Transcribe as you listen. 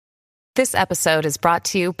This episode is brought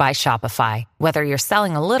to you by Shopify. Whether you're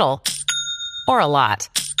selling a little or a lot,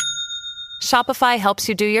 Shopify helps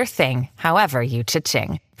you do your thing, however you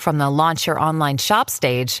cha-ching. From the launch your online shop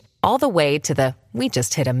stage, all the way to the we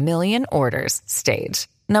just hit 1 million orders stage.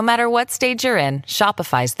 No matter what stage you're in,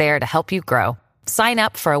 Shopify's there to help you grow. Sign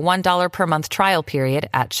up for a $1 per month trial period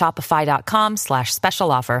at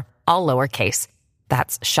shopify.com/special offer, all lowercase.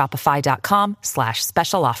 That's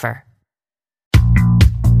shopify.com/special offer.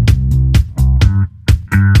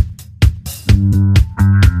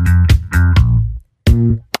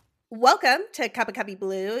 Welcome to Cup of Cubby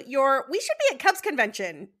Blue. We should be at Cubs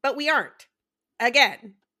convention, but we aren't.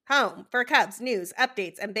 Again, home for Cubs news,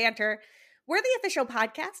 updates, and banter. We're the official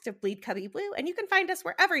podcast of Bleed Cubby Blue, and you can find us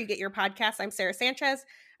wherever you get your podcasts. I'm Sarah Sanchez.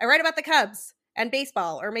 I write about the Cubs and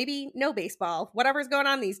baseball, or maybe no baseball, whatever's going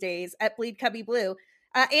on these days at Bleed Cubby Blue.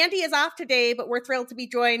 Andy is off today, but we're thrilled to be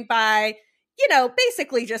joined by,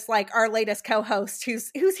 basically just like our latest co-host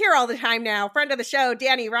who's here all the time now, friend of the show,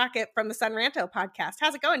 Danny Rocket from the Sun Ranto podcast.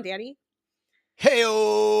 How's it going, Danny?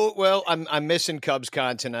 Hey-o! Well, I'm missing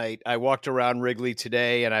CubsCon tonight. I walked around Wrigley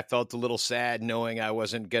today, and I felt a little sad knowing I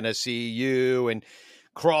wasn't going to see you and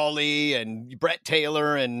Crawley and Brett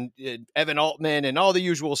Taylor and Evan Altman and all the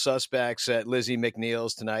usual suspects at Lizzie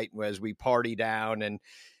McNeil's tonight as we party down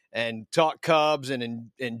and talk Cubs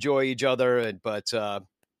and enjoy each other. But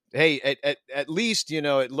hey, at least,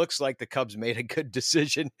 it looks like the Cubs made a good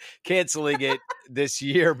decision canceling it this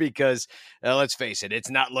year because let's face it, it's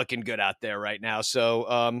not looking good out there right now.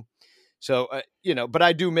 So, but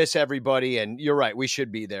I do miss everybody, and you're right. We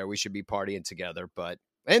should be there. We should be partying together,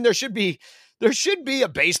 and there should be a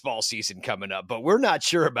baseball season coming up, but we're not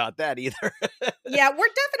sure about that either. Yeah, we're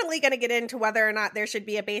definitely going to get into whether or not there should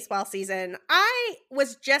be a baseball season. I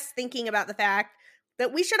was just thinking about the fact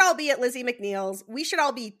that we should all be at Lizzie McNeil's. We should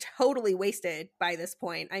all be totally wasted by this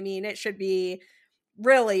point. I mean, it should be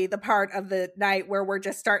really the part of the night where we're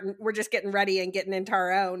just getting ready and getting into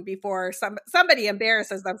our own before somebody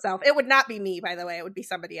embarrasses themselves. It would not be me, by the way. It would be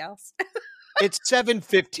somebody else. It's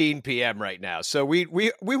 7:15 p.m. right now, so we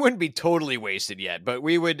wouldn't be totally wasted yet, but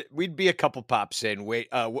we'd be a couple pops in,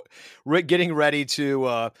 getting ready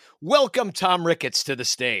to welcome Tom Ricketts to the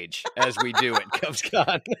stage as we do at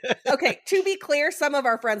CubsCon. Okay, to be clear, some of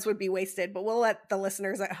our friends would be wasted, but we'll let the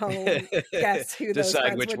listeners at home guess who those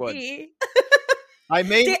friends would be. I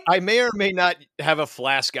may or may not have a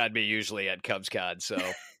flask on me usually at CubsCon, so.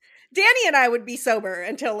 Danny and I would be sober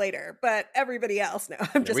until later, but everybody else, no,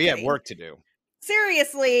 I'm just kidding. Have work to do.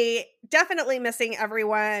 Seriously, definitely missing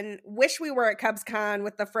everyone. Wish we were at CubsCon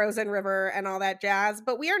with the frozen river and all that jazz,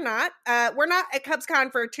 but we are not. We're not at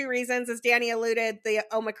CubsCon for two reasons. As Danny alluded, the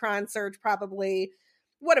Omicron surge probably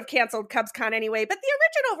would have canceled CubsCon anyway, but the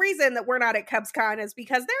original reason that we're not at CubsCon is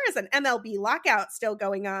because there is an MLB lockout still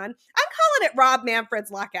going on. I'm calling it Rob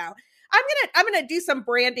Manfred's lockout. I'm gonna do some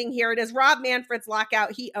branding here. It is Rob Manfred's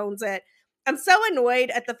lockout. He owns it. I'm so annoyed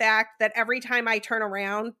at the fact that every time I turn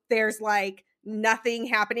around, there's like nothing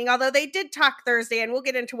happening. Although they did talk Thursday, and we'll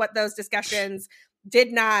get into what those discussions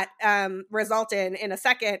did not result in a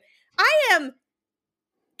second. Can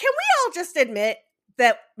we all just admit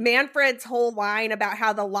that Manfred's whole line about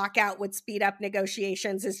how the lockout would speed up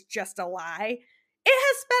negotiations is just a lie? It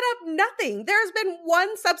has sped up nothing. There's been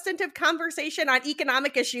one substantive conversation on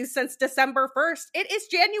economic issues since December 1st. It is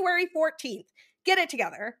January 14th. Get it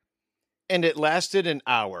together. And it lasted an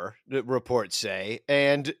hour, the reports say.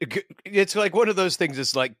 And it's like one of those things.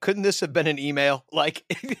 It's like, couldn't this have been an email? Like,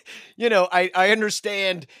 I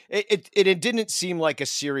understand it didn't seem like a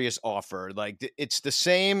serious offer. Like, it's the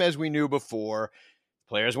same as we knew before.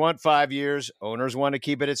 Players want 5 years. Owners want to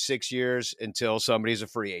keep it at 6 years until somebody's a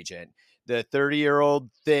free agent. The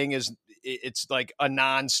 30-year-old thing it's like a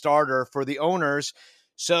non-starter for the owners.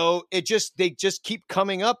 So they just keep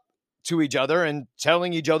coming up to each other and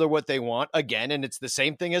telling each other what they want again. And it's the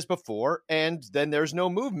same thing as before. And then there's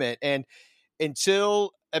no movement. And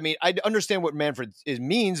I understand what Manfred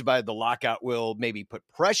means by the lockout will maybe put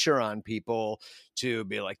pressure on people to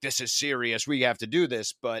be like, this is serious. We have to do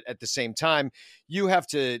this. But at the same time, you have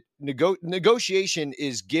to negotiation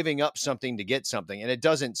is giving up something to get something. And it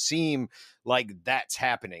doesn't seem like that's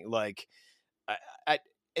happening. Like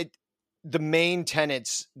the main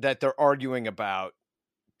tenets that they're arguing about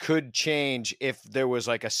could change if there was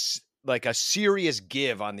like a serious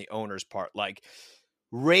give on the owner's part, like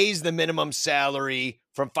raise the minimum salary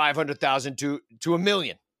from 500,000 to $1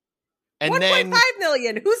 million. And 1.5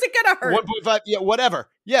 million. Who's it going to hurt? 1.5. Yeah, whatever.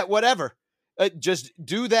 Yeah, whatever. Just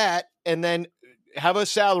do that and then have a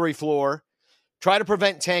salary floor. Try to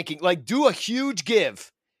prevent tanking. Like, do a huge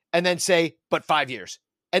give and then say, but 5 years.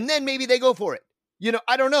 And then maybe they go for it.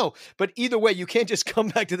 I don't know. But either way, you can't just come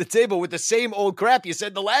back to the table with the same old crap you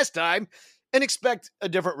said the last time and expect a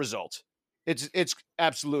different result. It's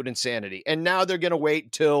absolute insanity. And now they're going to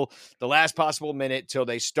wait till the last possible minute till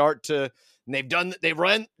they start to. And they've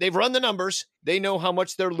run the numbers. They know how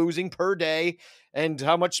much they're losing per day and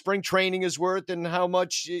how much spring training is worth and how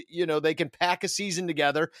much they can pack a season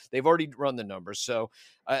together. They've already run the numbers. So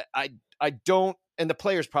I don't, and the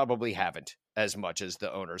players probably haven't as much as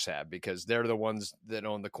the owners have because they're the ones that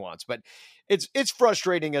own the quants. But it's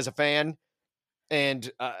frustrating as a fan,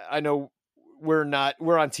 and I know we're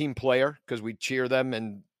on team player because we cheer them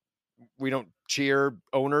and we don't cheer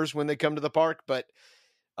owners when they come to the park, but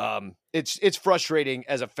it's frustrating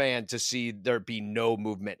as a fan to see there be no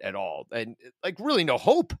movement at all and like really no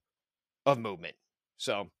hope of movement.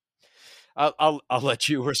 So I'll let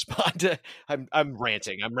you respond to. I'm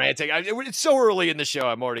ranting. It's so early in the show.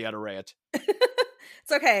 I'm already on a rant.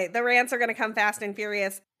 It's okay. The rants are going to come fast and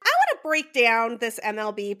furious. I want to break down this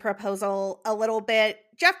MLB proposal a little bit.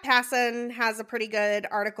 Jeff Passan has a pretty good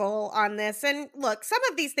article on this. And look, some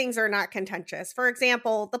of these things are not contentious. For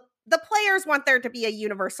example, the players want there to be a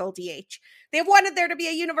universal DH. They've wanted there to be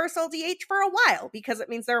a universal DH for a while because it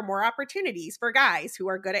means there are more opportunities for guys who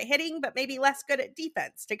are good at hitting, but maybe less good at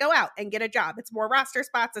defense to go out and get a job. It's more roster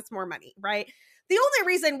spots. It's more money, right? The only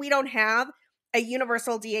reason we don't have a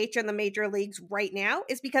universal DH in the major leagues right now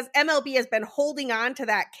is because MLB has been holding on to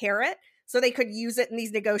that carrot so they could use it in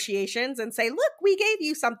these negotiations and say, look, we gave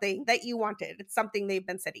you something that you wanted. It's something they've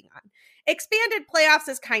been sitting on. Expanded playoffs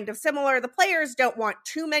is kind of similar. The players don't want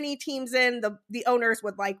too many teams in. The owners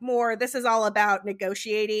would like more. This is all about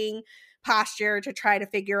negotiating posture to try to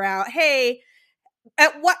figure out, hey,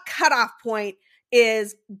 at what cutoff point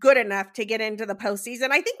is good enough to get into the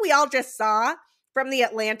postseason? I think we all just saw from the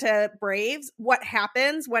Atlanta Braves what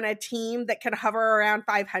happens when a team that can hover around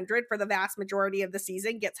 500 for the vast majority of the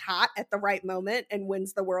season gets hot at the right moment and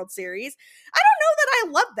wins the World Series. I don't know that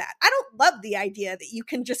I love that. I don't love the idea that you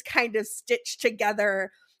can just kind of stitch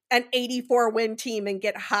together an 84-win team and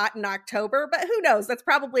get hot in October, but who knows? That's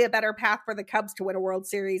probably a better path for the Cubs to win a World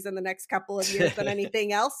Series in the next couple of years than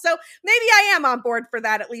anything else. So maybe I am on board for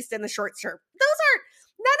that, at least in the short term.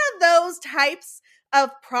 None of those types of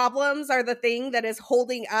problems are the thing that is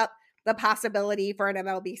holding up the possibility for an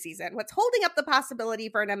MLB season. What's holding up the possibility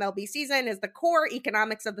for an MLB season is the core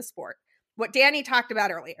economics of the sport. What Danny talked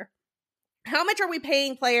about earlier. How much are we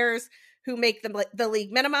paying players who make the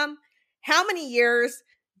league minimum? How many years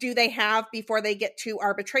do they have before they get to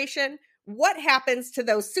arbitration? What happens to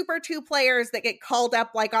those Super 2 players that get called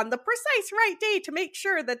up like on the precise right day to make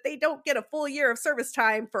sure that they don't get a full year of service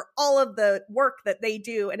time for all of the work that they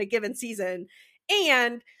do in a given season?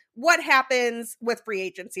 And what happens with free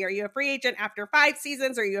agency? Are you a free agent after 5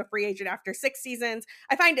 seasons? Are you a free agent after 6 seasons?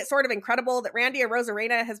 I find it sort of incredible that Randy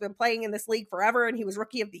Arozarena has been playing in this league forever and he was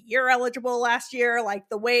Rookie of the Year eligible last year. Like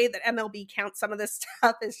the way that MLB counts some of this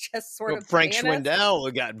stuff is just sort of Frank bananas.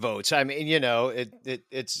 Schwindel got votes. I mean,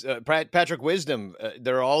 it's Patrick Wisdom.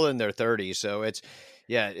 They're all in their 30s, so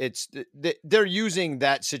they're using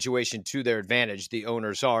that situation to their advantage. The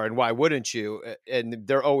owners are, and why wouldn't you? And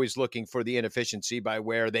they're always looking for the inefficiency by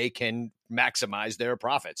where they can maximize their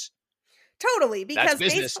profits. Totally, because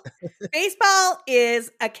baseball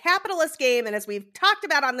is a capitalist game, and as we've talked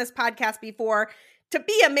about on this podcast before, to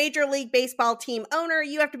be a Major League Baseball team owner,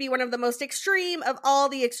 you have to be one of the most extreme of all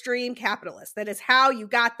the extreme capitalists. That is how you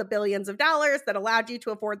got the billions of dollars that allowed you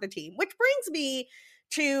to afford the team, which brings me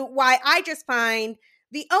to why I just find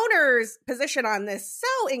the owner's position on this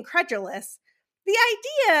so incredulous. The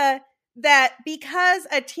idea that because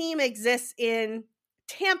a team exists in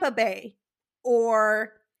Tampa Bay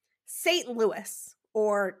or St. Louis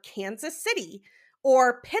or Kansas City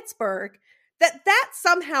or Pittsburgh, that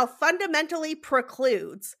somehow fundamentally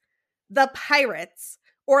precludes the Pirates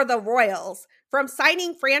or the Royals from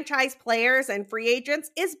signing franchise players and free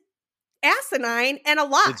agents is asinine and a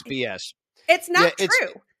lie. It's BS. It's not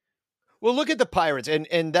true. Well, look at the Pirates,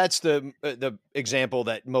 and that's the example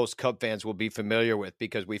that most Cub fans will be familiar with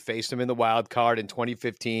because we faced them in the wild card in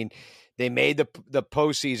 2015. They made the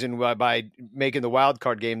postseason by making the wild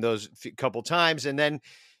card game those couple times, and then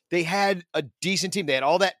they had a decent team. They had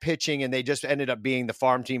all that pitching, and they just ended up being the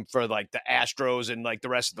farm team for like the Astros and like the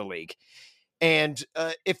rest of the league. And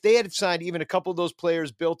if they had signed even a couple of those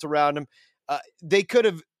players built around them, they could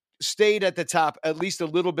have stayed at the top at least a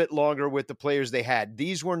little bit longer with the players they had.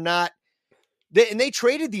 These were not. And they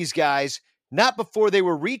traded these guys not before they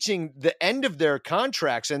were reaching the end of their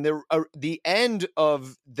contracts and the end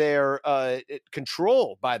of their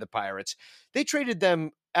control by the Pirates. They traded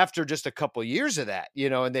them after just a couple of years of that,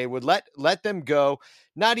 and they would let them go,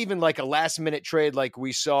 not even like a last minute trade like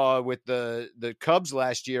we saw with the Cubs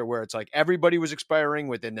last year, where it's like everybody was expiring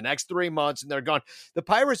within the next 3 months and they're gone. The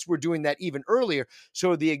Pirates were doing that even earlier.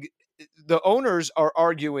 So the owners are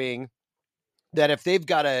arguing that if they've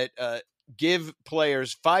got to give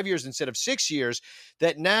players 5 years instead of 6 years,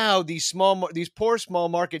 that now these poor small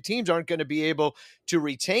market teams aren't going to be able to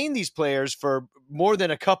retain these players for more than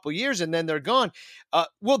a couple years, and then they're gone.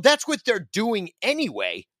 Well, that's what they're doing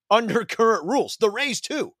anyway under current rules. The Rays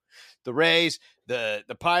too. The Rays, the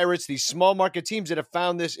Pirates, these small market teams that have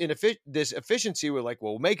found this efficiency were like,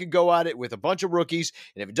 well, we'll make a go at it with a bunch of rookies,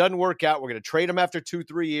 and if it doesn't work out, we're going to trade them after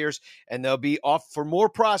 2-3 years, and they'll be off for more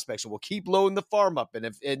prospects, and we'll keep loading the farm up,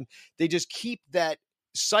 and they just keep that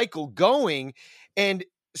cycle going. And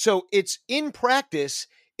so it's in practice,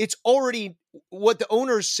 it's already what the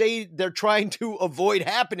owners say they're trying to avoid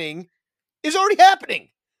happening is already happening.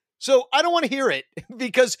 So I don't want to hear it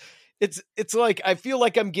because it's like I feel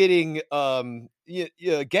like I'm getting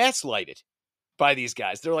gaslighted by these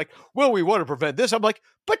guys. They're like, well, we want to prevent this. I'm like,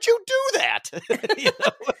 but you do that. What are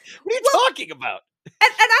you talking about? And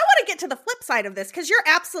I want to get to the flip side of this, because you're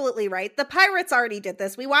absolutely right. The Pirates already did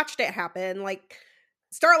this. We watched it happen. Like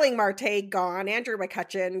Starling Marte gone, Andrew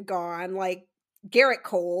McCutchen gone, like Garrett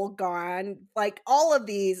Cole gone, like all of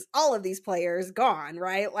these players gone,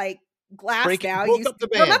 right? Like Glass now. Remember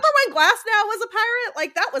when Glass now was a Pirate?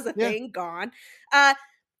 Like that was a thing, gone. The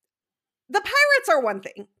Pirates are one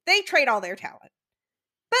thing. They trade all their talent.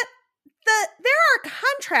 But there are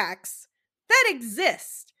contracts that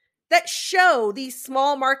exist that show these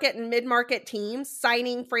small market and mid-market teams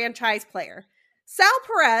signing franchise player. Sal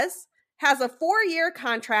Perez has a 4-year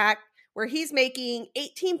contract where he's making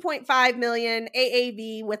 $18.5 million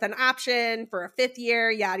AAV with an option for a 5th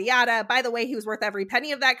year, yada, yada. By the way, he was worth every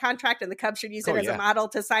penny of that contract, and the Cubs should use it as a model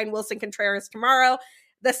to sign Wilson Contreras tomorrow.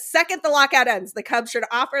 The second the lockout ends, the Cubs should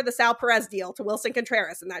offer the Sal Perez deal to Wilson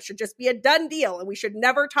Contreras, and that should just be a done deal, and we should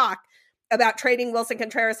never talk about trading Wilson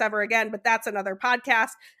Contreras ever again, but that's another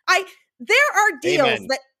podcast. There are deals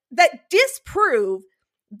that disprove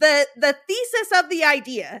the thesis of the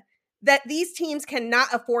idea that these teams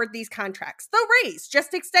cannot afford these contracts. The Rays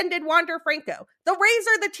just extended Wander Franco. The Rays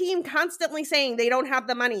are the team constantly saying they don't have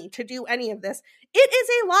the money to do any of this. It is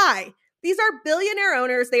a lie. These are billionaire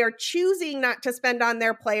owners. They are choosing not to spend on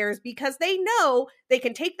their players because they know they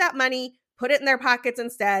can take that money, put it in their pockets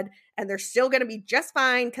instead, and they're still going to be just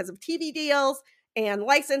fine because of TV deals and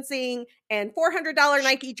licensing and $400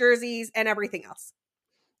 Nike jerseys and everything else.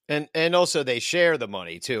 And also they share the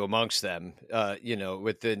money too amongst them,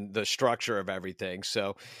 within the structure of everything.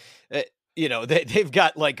 So, they've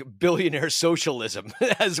got like billionaire socialism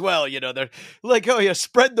as well. They're like, oh yeah,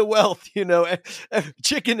 spread the wealth,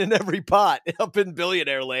 chicken in every pot up in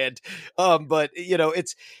billionaire land. But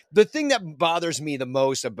it's the thing that bothers me the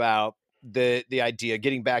most about the idea,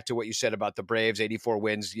 getting back to what you said about the Braves, 84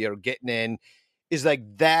 wins, getting in, is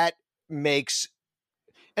like that makes.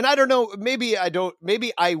 And I don't know, maybe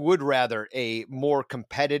I would rather a more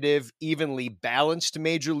competitive, evenly balanced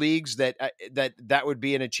major leagues that would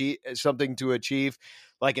be something to achieve,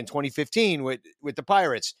 like in 2015 with the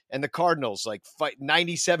Pirates and the Cardinals, like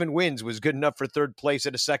 97 wins was good enough for third place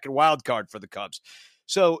at a second wild card for the Cubs.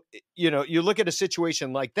 So, you look at a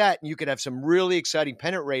situation like that and you could have some really exciting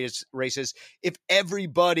pennant races if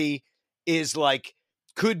everybody is like,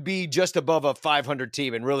 could be just above a 500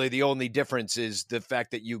 team. And really the only difference is the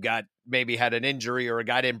fact that you maybe had an injury or a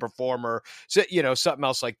guy didn't perform or, something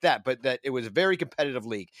else like that. But that it was a very competitive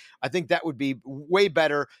league. I think that would be way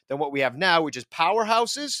better than what we have now, which is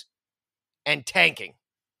powerhouses and tanking.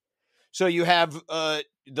 So you have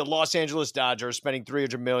the Los Angeles Dodgers spending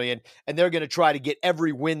 $300 million, and they're going to try to get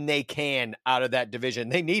every win they can out of that division.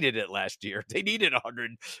 They needed it last year. They needed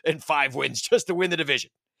 105 wins just to win the division.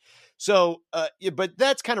 So, but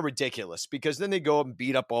that's kind of ridiculous because then they go and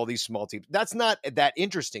beat up all these small teams. That's not that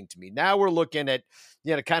interesting to me. Now we're looking at,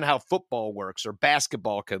 kind of how football works or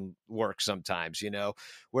basketball can work sometimes,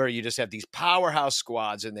 where you just have these powerhouse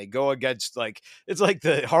squads and they go against it's like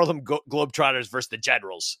the Harlem Globetrotters versus the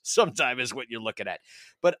Generals sometimes is what you're looking at.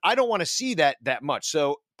 But I don't want to see that much.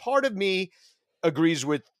 So part of me agrees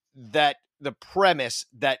with that, the premise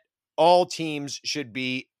that all teams should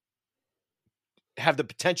have the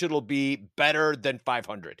potential to be better than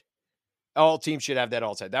 500. All teams should have that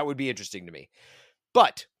all time. That would be interesting to me.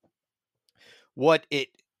 But what it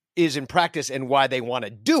is in practice and why they want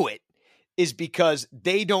to do it is because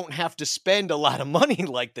they don't have to spend a lot of money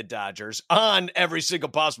like the Dodgers on every single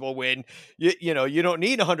possible win. You know, you don't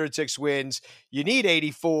need 106 wins. You need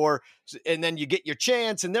 84, and then you get your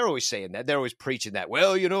chance. And they're always saying that. They're always preaching that.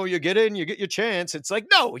 Well, you know, you get in, you get your chance. It's like,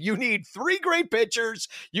 no, you need 3 great pitchers.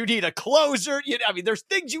 You need a closer. I mean, there's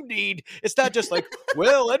things you need. It's not just like,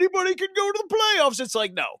 well, anybody can go to the playoffs. It's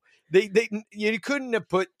like, no. You couldn't have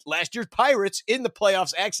put last year's Pirates in the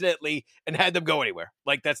playoffs accidentally and had them go anywhere.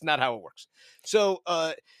 Like, that's not how it works. So,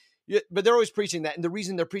 but they're always preaching that. And the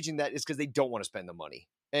reason they're preaching that is because they don't want to spend the money.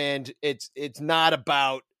 And it's not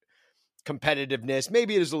about competitiveness.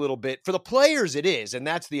 Maybe it is a little bit. For the players, it is. And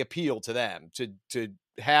that's the appeal to them, to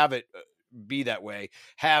have it be that way,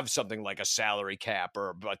 have something like a salary cap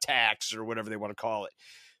or a tax or whatever they want to call it.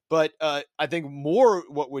 But I think more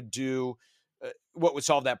what would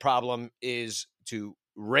solve that problem is to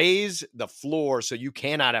raise the floor so you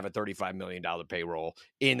cannot have a $35 million payroll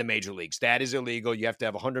in the major leagues. That is illegal. You have to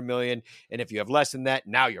have $100 million. And if you have less than that,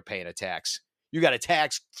 now you're paying a tax. You got a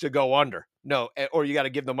tax to go under. No, or you got to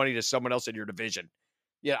give the money to someone else in your division.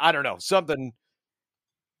 Yeah, I don't know. Something.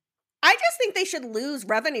 I just think they should lose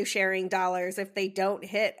revenue sharing dollars if they don't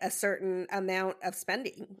hit a certain amount of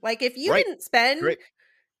spending. Like, if you didn't spend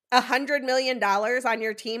 $100 million on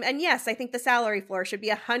your team, and yes, I think the salary floor should be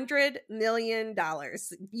 $100 million.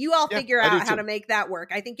 You all figure out how to make that work.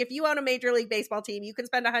 I think if you own a Major League Baseball team, you can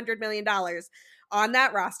spend $100 million on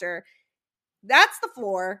that roster. That's the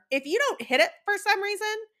floor. If you don't hit it for some reason,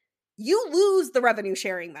 you lose the revenue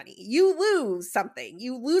sharing money. You lose something.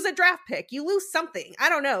 You lose a draft pick. You lose something. I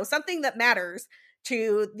don't know, something that matters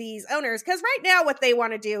to these owners. Because right now what they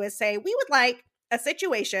want to do is say, we would like a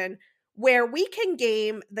situation where we can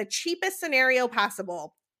game the cheapest scenario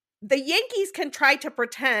possible. The Yankees can try to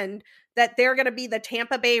pretend that they're going to be the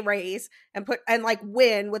Tampa Bay Rays and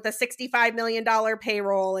win with a $65 million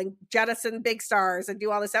payroll and jettison big stars and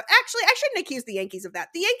do all this stuff. Actually, I shouldn't accuse the Yankees of that.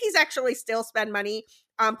 The Yankees actually still spend money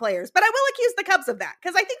on players, but I will accuse the Cubs of that,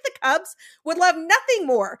 because I think the Cubs would love nothing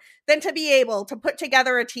more than to be able to put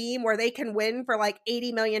together a team where they can win for like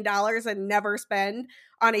 $80 million and never spend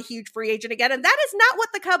on a huge free agent again. And that is not what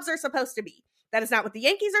the Cubs are supposed to be. That is not what the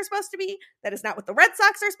Yankees are supposed to be. That is not what the Red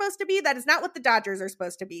Sox are supposed to be. That is not what the Dodgers are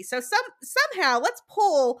supposed to be. So somehow let's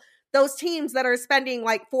pull those teams that are spending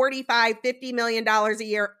like $45-50 million a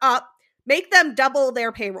year up, make them double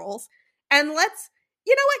their payrolls, and let's,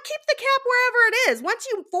 you know what, keep the cap wherever it is. Once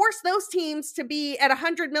you force those teams to be at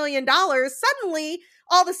 $100 million, suddenly,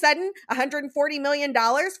 all of a sudden, $140 million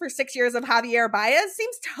for 6 years of Javier Baez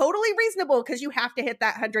seems totally reasonable, because you have to hit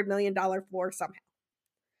that $100 million floor somehow.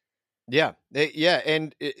 Yeah.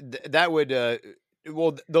 And that would,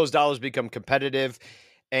 those dollars become competitive,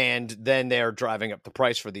 and then they're driving up the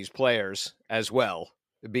price for these players as well,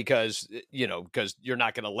 because you're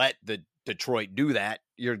not going to let the Detroit do that.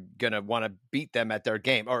 You're going to want to beat them at their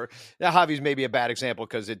game. Or Javi's maybe a bad example,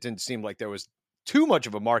 because it didn't seem like there was too much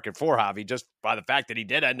of a market for Javi, just by the fact that he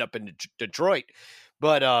did end up in Detroit,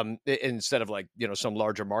 but instead of some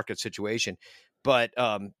larger market situation. But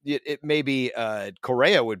it maybe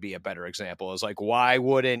Correa would be a better example. Is like, why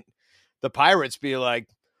wouldn't the Pirates be like,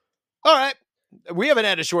 all right, we haven't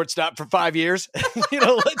had a shortstop for 5 years.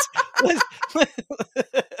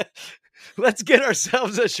 Let's get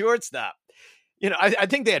ourselves a shortstop. I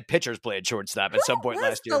think they had pitchers playing shortstop at some point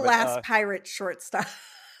last year. The last Pirate shortstop.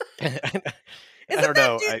 I don't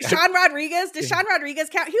know. Sean Rodriguez? Does Sean Rodriguez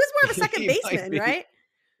count? He was more of a second baseman, right?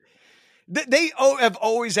 They have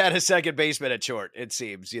always had a second baseman at short, it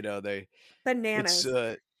seems. They bananas.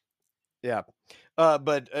 Yeah.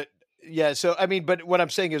 Yeah. So, I mean, but what I'm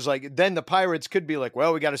saying is, like, then the Pirates could be like,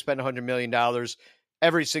 well, we got to spend $100 million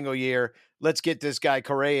every single year. Let's get this guy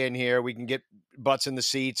Correa in here. We can get butts in the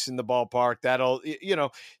seats in the ballpark. That'll,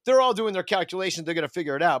 they're all doing their calculations. They're going to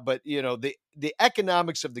figure it out. But, the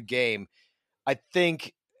economics of the game, I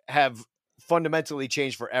think, have fundamentally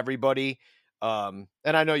changed for everybody. And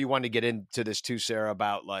I know you wanted to get into this too, Sarah,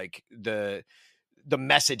 about like the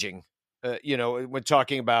messaging, when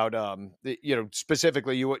talking about,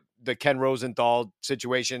 specifically the Ken Rosenthal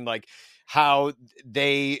situation, like how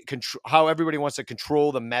how everybody wants to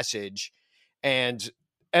control the message, and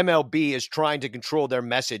MLB is trying to control their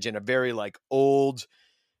message in a very like old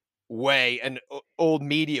way, an old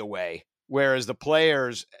media way, whereas the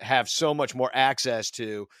players have so much more access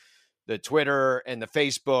to the Twitter and the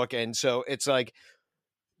Facebook. And so it's like,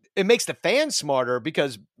 it makes the fans smarter,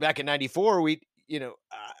 because back in 94,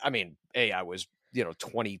 I was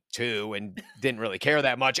 22 and didn't really care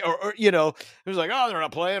that much, or it was like, oh, they're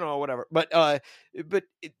not playing or whatever. But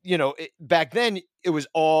back then it was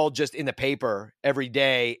all just in the paper every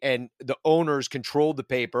day, and the owners controlled the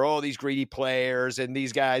paper. Oh, these greedy players and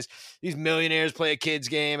these guys, these millionaires play a kids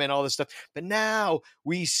game and all this stuff. But now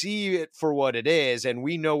we see it for what it is, and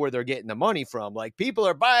we know where they're getting the money from. Like, people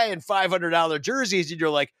are buying $500 jerseys, and you're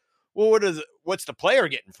like, well, what's the player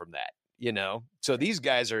getting from that? So these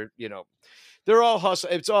guys are, they're all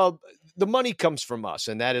hustle. It's all, the money comes from us.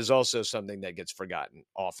 And that is also something that gets forgotten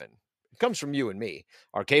often. It comes from you and me,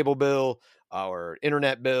 our cable bill, our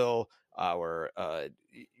internet bill, our,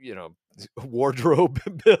 wardrobe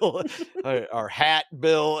bill, our hat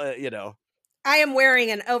bill, I am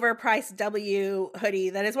wearing an overpriced W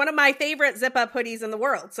hoodie that is one of my favorite zip-up hoodies in the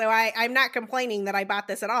world. So I'm not complaining that I bought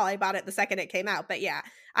this at all. I bought it the second it came out. But yeah,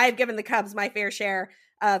 I've given the Cubs my fair share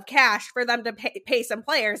of cash for them to pay some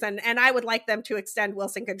players. And I would like them to extend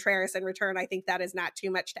Wilson Contreras in return. I think that is not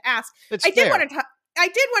too much to ask. I did want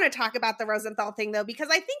to talk about the Rosenthal thing, though, because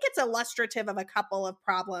I think it's illustrative of a couple of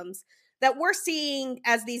problems that we're seeing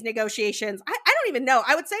as these negotiations. I don't even know.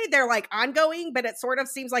 I would say they're like ongoing, but it sort of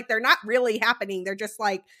seems like they're not really happening. They're just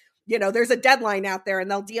like, there's a deadline out there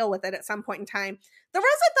and they'll deal with it at some point in time. The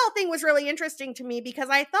Rosenthal thing was really interesting to me because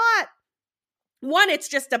I thought, one,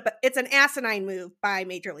 it's an asinine move by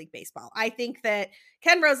Major League Baseball. I think that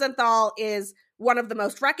Ken Rosenthal is one of the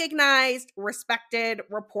most recognized, respected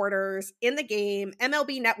reporters in the game.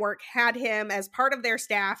 MLB Network had him as part of their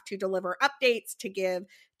staff to deliver updates, to give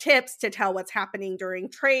tips, to tell what's happening during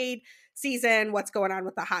trade season, what's going on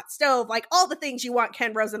with the hot stove, like all the things you want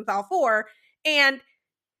Ken Rosenthal for. And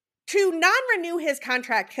to non-renew his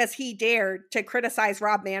contract because he dared to criticize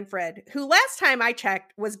Rob Manfred, who last time I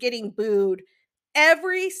checked was getting booed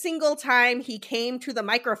every single time he came to the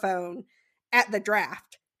microphone at the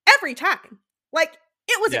draft. Every time. Like,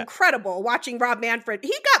 it was incredible watching Rob Manfred.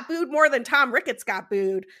 He got booed more than Tom Ricketts got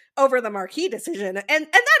booed over the Marquee decision. And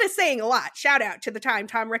that is saying a lot. Shout out to the time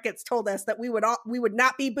Tom Ricketts told us that we would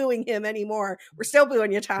not be booing him anymore. We're still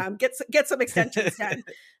booing you, Tom. Get some extensions done.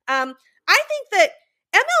 I think that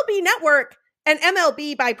MLB Network and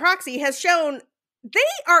MLB by proxy has shown they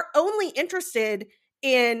are only interested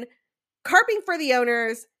in carping for the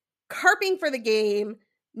owners, carping for the game,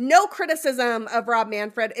 no criticism of Rob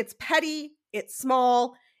Manfred. It's petty, it's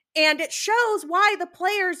small, and it shows why the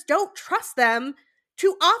players don't trust them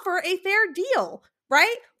to offer a fair deal,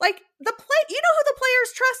 right? Like, who the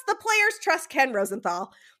players trust? The players trust Ken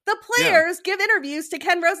Rosenthal. The players give interviews to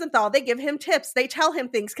Ken Rosenthal. They give him tips. They tell him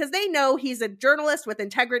things because they know he's a journalist with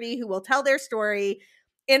integrity who will tell their story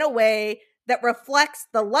in a way that reflects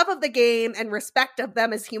the love of the game and respect of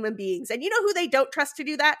them as human beings. And you know who they don't trust to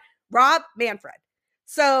do that? Rob Manfred.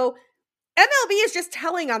 So MLB is just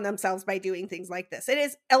telling on themselves by doing things like this. It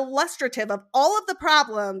is illustrative of all of the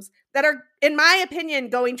problems that are, in my opinion,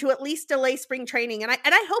 going to at least delay spring training. And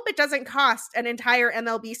I hope it doesn't cost an entire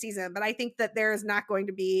MLB season, but I think that there is not going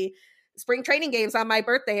to be spring training games on my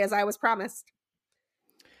birthday as I was promised.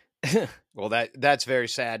 Well, that's very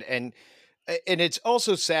sad. And it's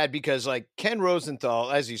also sad because, like, Ken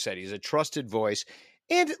Rosenthal, as you said, he's a trusted voice.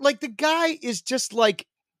 And, like, the guy is just, like,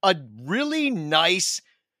 a really nice,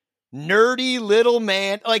 nerdy little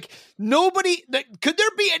man. Like, could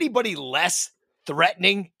there be anybody less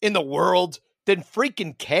threatening in the world than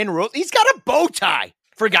freaking Ken Rosenthal? He's got a bow tie,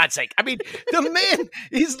 for God's sake. I mean, the man,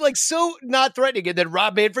 he's, like, so not threatening. And then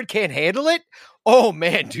Rob Manfred can't handle it. Oh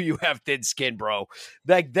man, do you have thin skin, bro?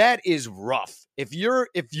 Like, that is rough. If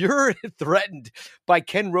you're threatened by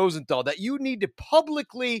Ken Rosenthal, that you need to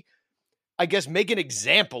publicly, I guess, make an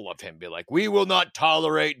example of him. Be like, we will not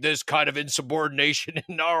tolerate this kind of insubordination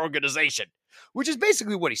in our organization, which is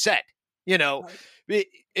basically what he said.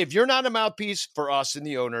 If you're not a mouthpiece for us and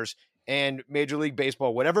the owners and Major League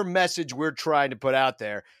Baseball, whatever message we're trying to put out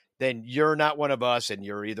there, then you're not one of us and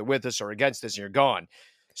you're either with us or against us and you're gone.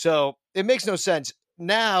 So it makes no sense.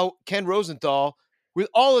 Now, Ken Rosenthal, with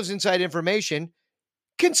all his inside information,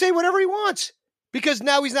 can say whatever he wants because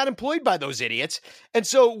now he's not employed by those idiots. And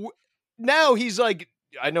so now he's like,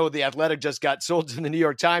 I know the Athletic just got sold to the New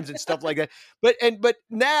York Times and stuff like that. But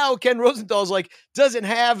now Ken Rosenthal's like, doesn't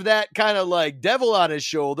have that kind of like devil on his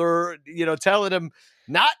shoulder, telling him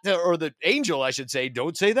not to, or the angel, I should say,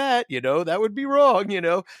 don't say that, that would be wrong.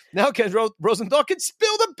 Now Ken Rosenthal can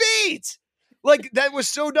spill the beans. Like, that was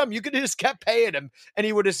so dumb. You could have just kept paying him and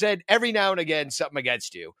he would have said every now and again something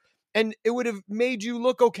against you. And it would have made you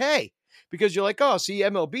look okay because you're like, oh, see,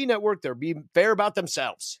 MLB Network, they're being fair about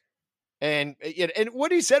themselves. And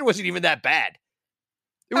what he said wasn't even that bad.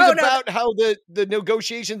 It was about how the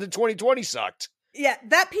negotiations in 2020 sucked. Yeah,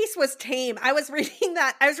 that piece was tame. I was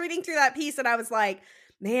reading through that piece and I was like,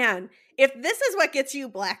 man, if this is what gets you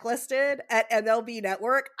blacklisted at MLB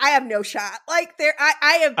Network, I have no shot. Like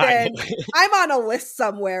I have been, I'm on a list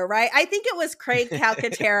somewhere, right? I think it was Craig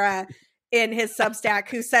Calcaterra in his Substack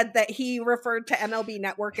who said that he referred to MLB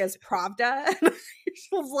Network as Pravda. It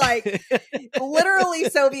was like literally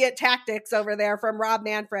Soviet tactics over there from Rob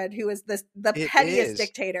Manfred, who is the pettiest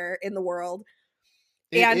dictator in the world.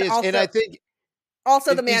 And I think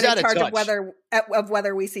also the man in charge of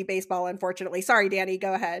whether we see baseball, unfortunately. Sorry, Danny,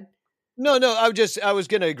 go ahead. No, I was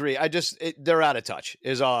going to agree. They're out of touch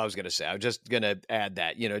is all I was going to say. I was just going to add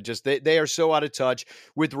that, just they are so out of touch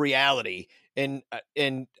with reality and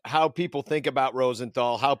how people think about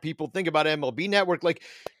Rosenthal, how people think about MLB Network. Like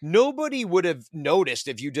nobody would have noticed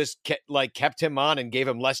if you just kept him on and gave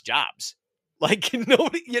him less jobs. Like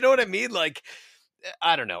nobody, you know what I mean? Like,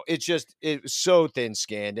 I don't know. It was so thin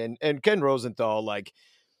skinned and Ken Rosenthal, like,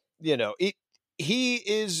 he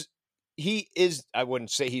is, I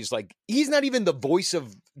wouldn't say he's not even the voice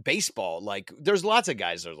of baseball. Like there's lots of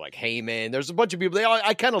guys that are like Heyman. There's a bunch of people.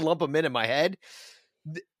 I kind of lump them in my head.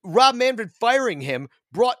 Rob Manfred firing him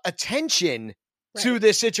brought attention to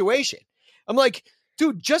this situation. I'm like,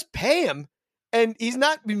 dude, just pay him. And he's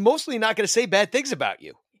mostly not going to say bad things about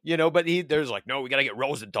you. But there's like, no, we got to get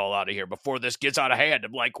Rosenthal out of here before this gets out of hand.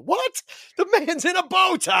 I'm like, what? The man's in a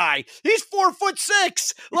bow tie. He's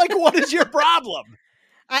 4'6". Like, what is your problem?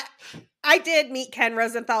 I did meet Ken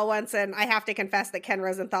Rosenthal once, and I have to confess that Ken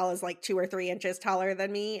Rosenthal is like 2 or 3 inches taller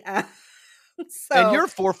than me. And you're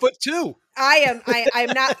 4'2". I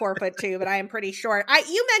am not 4'2", but I am pretty short.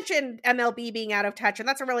 You mentioned MLB being out of touch, and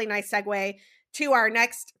that's a really nice segue to our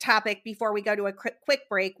next topic before we go to a quick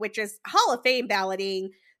break, which is Hall of Fame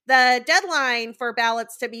balloting. The deadline for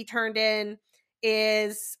ballots to be turned in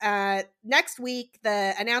is next week.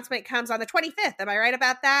 The announcement comes on the 25th. Am I right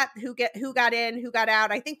about that? Who got in, who got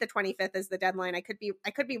out? I think the 25th is the deadline. I could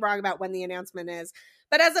be wrong about when the announcement is.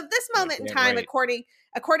 But as of this moment in time, according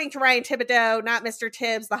to Ryan Thibodeau, not Mr.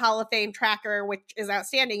 Tibbs, the Hall of Fame tracker, which is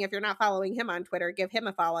outstanding. If you're not following him on Twitter, give him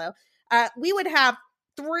a follow. We would have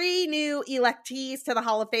 3 new electees to the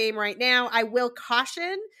Hall of Fame right now. I will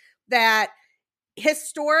caution that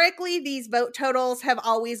historically, these vote totals have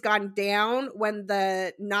always gone down when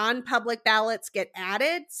the non-public ballots get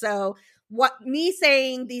added. So me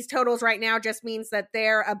saying these totals right now just means that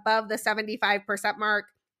they're above the 75% mark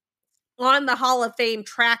on the Hall of Fame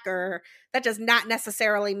tracker. That does not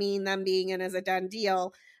necessarily mean them being in as a done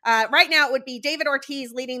deal. Right now, it would be David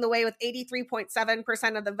Ortiz leading the way with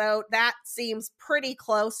 83.7% of the vote. That seems pretty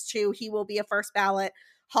close to he will be a first ballot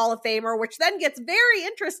Hall of Famer, which then gets very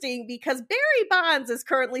interesting because Barry Bonds is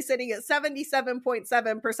currently sitting at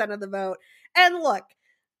 77.7% of the vote. And look,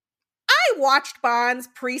 I watched Bonds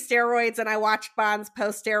pre-steroids and I watched Bonds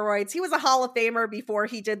post-steroids. He was a Hall of Famer before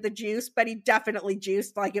he did the juice, but he definitely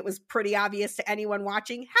juiced. Like it was pretty obvious to anyone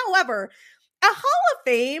watching. However, a Hall of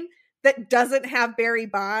Fame that doesn't have Barry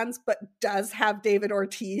Bonds but does have David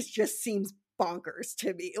Ortiz just seems bonkers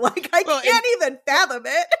to me. Like I can't even fathom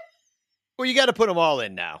it. Well, you got to put them all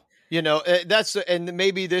in now. And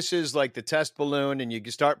maybe this is like the test balloon and you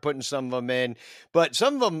can start putting some of them in, but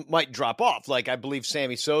some of them might drop off. Like I believe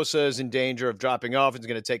Sammy Sosa is in danger of dropping off. It's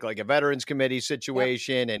going to take like a veterans committee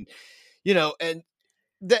situation. Yep. And,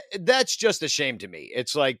 that's just a shame to me.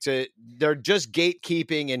 It's like they're just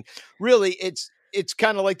gatekeeping and really it's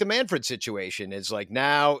kind of like the Manfred situation. It's like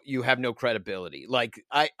now you have no credibility. Like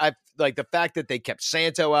I like the fact that they kept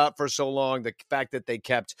Santo out for so long, the fact that they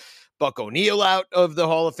kept Buck O'Neil out of the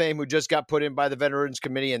Hall of Fame, who just got put in by the Veterans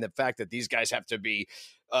Committee, and the fact that these guys have to be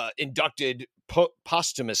inducted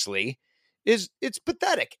posthumously it's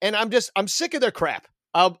pathetic. And I'm sick of their crap.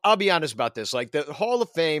 I'll be honest about this. Like the Hall of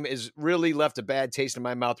Fame is really left a bad taste in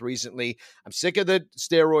my mouth recently. I'm sick of the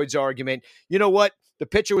steroids argument. You know what? The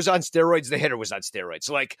pitcher was on steroids. The hitter was on steroids.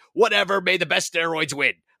 Like whatever, may the best steroids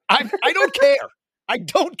win. I don't care. I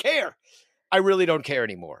don't care. I really don't care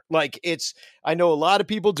anymore. Like I know a lot of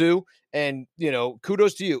people do. And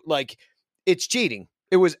kudos to you. Like it's cheating.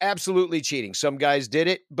 It was absolutely cheating. Some guys did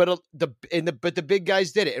it, but the big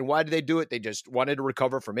guys did it. And why did they do it? They just wanted to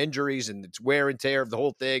recover from injuries and its wear and tear of the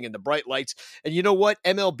whole thing and the bright lights. And you know what?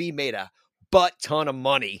 MLB made a butt ton of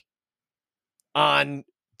money on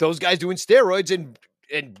those guys doing steroids and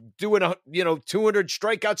doing 200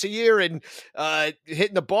 strikeouts a year and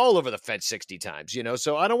hitting the ball over the fence 60 times.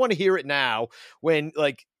 So I don't want to hear it now when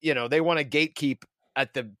they want to gatekeep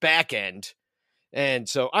at the back end. And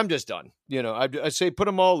so I'm just done. I say put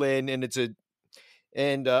them all in, and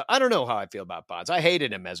And I don't know how I feel about Bonds. I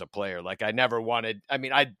hated him as a player. Like I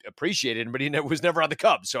appreciated him, but he was never on the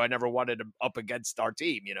Cubs. So I never wanted him up against our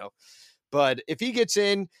team, But if he gets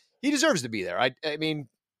in, he deserves to be there. I mean,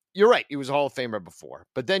 you're right. He was a Hall of Famer before.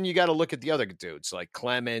 But then you got to look at the other dudes like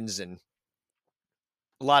Clemens and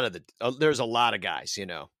there's a lot of guys,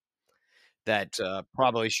 that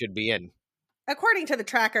probably should be in. According to the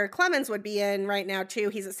tracker, Clemens would be in right now too.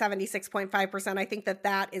 He's at 76.5%. I think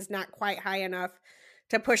that is not quite high enough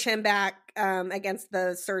to push him back against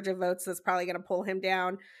the surge of votes that's probably going to pull him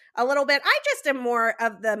down a little bit. I just am more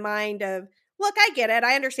of the mind of, look, I get it.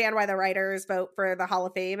 I understand why the writers vote for the Hall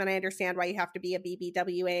of Fame, and I understand why you have to be a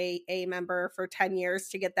BBWA member for 10 years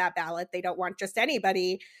to get that ballot. They don't want just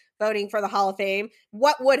anybody voting for the Hall of Fame.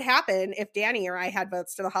 What would happen if Danny or I had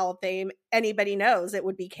votes to the Hall of Fame? Anybody knows it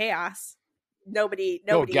would be chaos. Nobody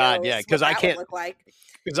oh God, knows yeah, because I can't look like.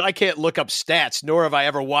 Because I can't look up stats, nor have I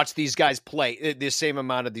ever watched these guys play the same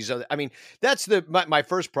amount of these other. I mean, that's my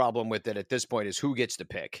first problem with it at this point is who gets to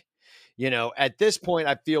pick. At this point,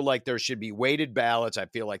 I feel like there should be weighted ballots. I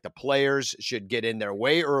feel like the players should get in there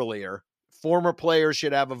way earlier. Former players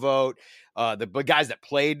should have a vote. The guys that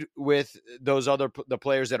played with the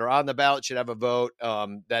players that are on the ballot should have a vote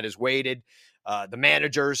that is weighted. The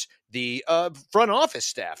managers, the front office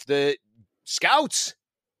staff, the scouts,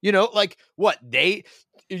 like what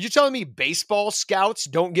you're telling me baseball scouts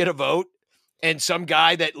don't get a vote and some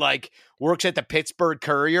guy that like works at the Pittsburgh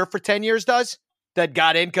Courier for 10 years does that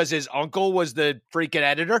got in because his uncle was the freaking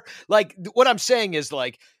editor. Like what I'm saying is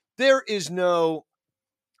like, there is no,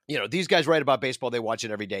 these guys write about baseball. They watch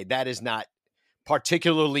it every day. That is not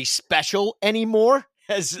particularly special anymore,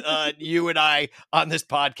 as you and I on this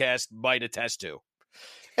podcast might attest to.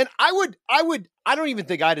 And I don't even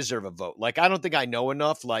think I deserve a vote. Like, I don't think I know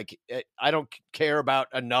enough. Like, I don't care about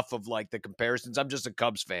enough of like the comparisons. I'm just a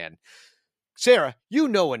Cubs fan. Sarah, you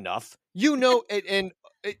know enough, and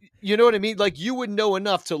you know what I mean? Like, you would know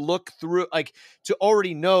enough to look through, like, to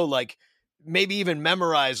already know, like, maybe even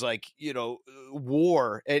memorize, like,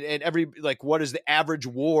 war and every, like, what is the average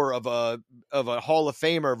war of a Hall of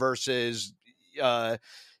Famer versus,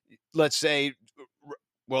 let's say,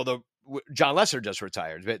 well, John Lester just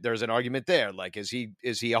retired, but there's an argument there. Like, is he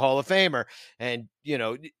a Hall of Famer? And,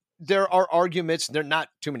 there are arguments. There are not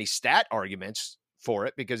too many stat arguments for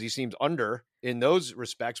it because he seems under in those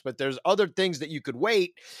respects, but there's other things that you could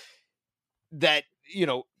weight that,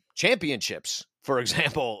 championships, for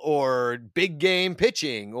example, or big game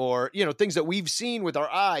pitching, or, things that we've seen with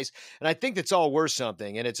our eyes. And I think that's all worth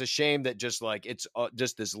something. And it's a shame that just like, it's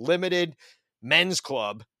just this limited men's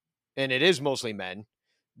club, and it is mostly men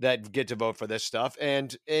that get to vote for this stuff,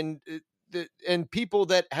 and people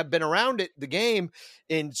that have been around the game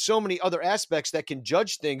in so many other aspects that can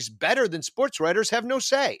judge things better than sports writers have no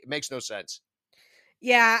say. It makes no sense.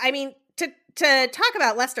 Yeah, I mean, to talk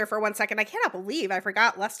about Lester for 1 second, I cannot believe I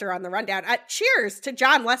forgot Lester on the rundown. Cheers to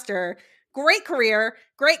John Lester. Great career,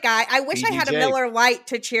 great guy. I wish I had a Miller Lite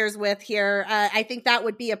to cheers with here. I think that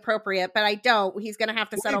would be appropriate, but I don't. He's going to have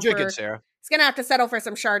to settle for Sarah? He's going to have to settle for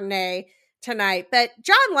some Chardonnay tonight. But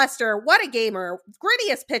John Lester, what a gamer,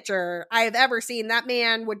 grittiest pitcher I have ever seen. That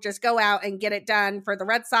man would just go out and get it done for the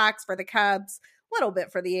Red Sox, for the Cubs, a little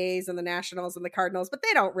bit for the A's and the Nationals and the Cardinals, but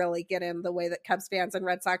they don't really get him the way that Cubs fans and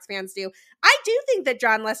Red Sox fans do. I do think that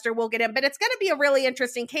John Lester will get him, but it's going to be a really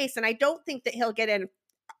interesting case, and I don't think that he'll get in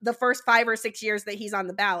the first 5 or 6 years that he's on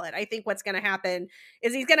the ballot. I think what's going to happen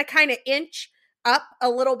is he's going to kind of inch up a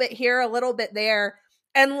little bit here, a little bit there,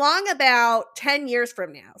 and long about 10 years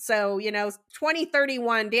from now. So,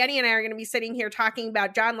 2031, Danny and I are going to be sitting here talking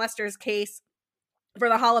about John Lester's case for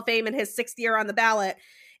the Hall of Fame in his 6th year on the ballot.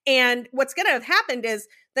 And what's going to have happened is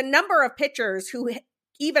the number of pitchers who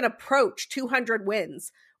even approach 200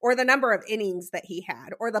 wins, or the number of innings that he had,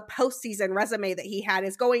 or the postseason resume that he had,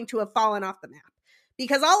 is going to have fallen off the map.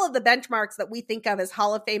 Because all of the benchmarks that we think of as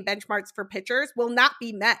Hall of Fame benchmarks for pitchers will not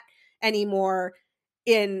be met anymore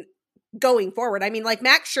in going forward. I mean, like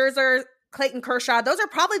Max Scherzer, Clayton Kershaw, those are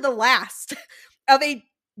probably the last of a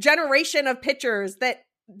generation of pitchers that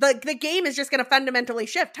the game is just going to fundamentally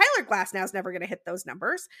shift. Tyler Glasnow is never going to hit those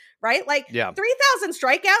numbers, right? Like 3,000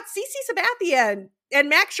 strikeouts, CC Sabathia and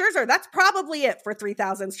Max Scherzer, that's probably it for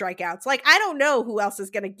 3,000 strikeouts. Like, I don't know who else is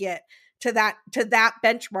going to get to that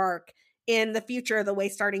benchmark in the future, the way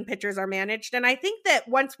starting pitchers are managed. And I think that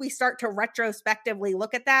once we start to retrospectively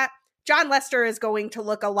look at that, John Lester is going to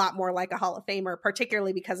look a lot more like a Hall of Famer,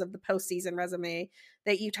 particularly because of the postseason resume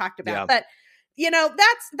that you talked about. Yeah. But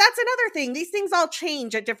that's another thing. These things all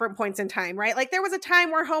change at different points in time, right? Like, there was a time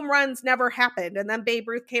where home runs never happened, and then Babe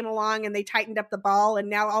Ruth came along and they tightened up the ball, and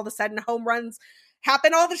now all of a sudden home runs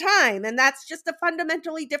happen all the time. And that's just a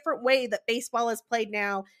fundamentally different way that baseball is played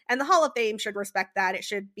now. And the Hall of Fame should respect that. It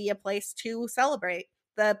should be a place to celebrate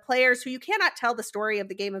the players who you cannot tell the story of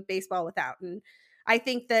the game of baseball without. And I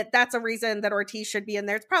think that that's a reason that Ortiz should be in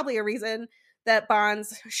there. It's probably a reason that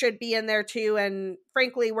Bonds should be in there too. And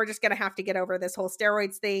frankly, we're just going to have to get over this whole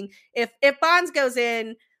steroids thing. If Bonds goes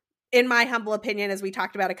in my humble opinion, as we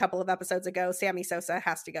talked about a couple of episodes ago, Sammy Sosa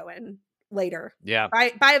has to go in later. Yeah.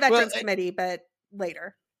 By a veterans committee, but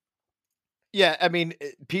later. Yeah, I mean,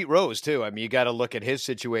 Pete Rose, too. I mean, you got to look at his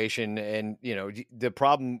situation. And, the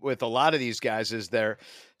problem with a lot of these guys is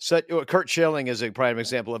Kurt Schilling is a prime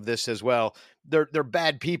example of this as well. They're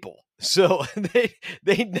bad people. So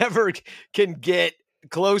they never can get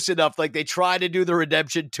close enough. Like, they try to do the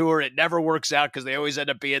redemption tour. It never works out because they always end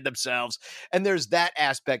up being themselves. And there's that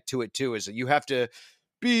aspect to it, too, is that you have to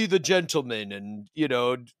be the gentleman and,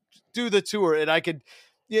 do the tour. And I could...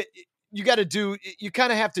 You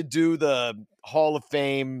kind of have to do the Hall of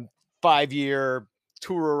Fame 5-year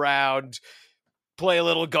tour around, play a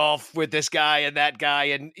little golf with this guy and that guy.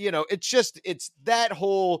 And, it's that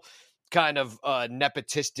whole kind of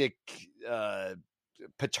nepotistic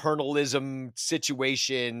paternalism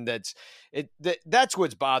situation. That's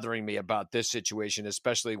what's bothering me about this situation,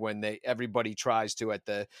 especially when everybody tries to,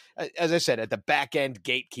 as I said, at the back end,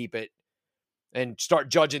 gatekeep it and start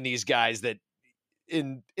judging these guys that,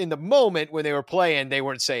 in the moment when they were playing, they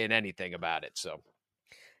weren't saying anything about it. So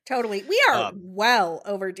totally. We are well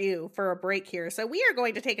overdue for a break here. So we are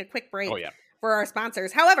going to take a quick break for our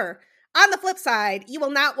sponsors. However, on the flip side, you will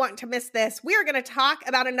not want to miss this. We are going to talk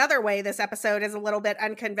about another way this episode is a little bit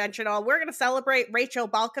unconventional. We're going to celebrate Rachel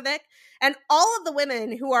Balkovec and all of the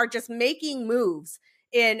women who are just making moves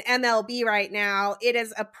in MLB right now. It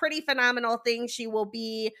is a pretty phenomenal thing. She will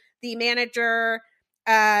be the manager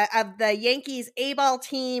of the Yankees A-ball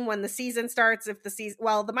team when the season starts.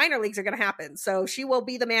 The minor leagues are going to happen. So she will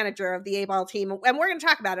be the manager of the A-ball team. And we're going to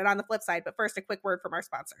talk about it on the flip side. But first, a quick word from our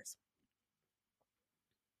sponsors.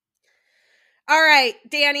 All right,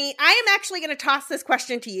 Danny, I am actually going to toss this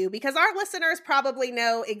question to you because our listeners probably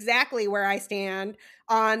know exactly where I stand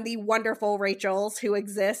on the wonderful Rachels who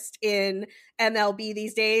exist in MLB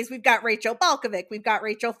these days. We've got Rachel Balkovec. We've got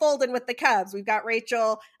Rachel Folden with the Cubs. We've got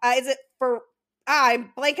Rachel,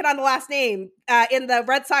 I'm blanking on the last name, in the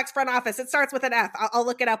Red Sox front office. It starts with an F. I'll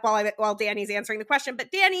look it up while Danny's answering the question.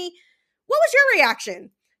 But Danny, what was your reaction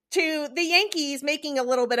to the Yankees making a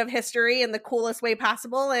little bit of history in the coolest way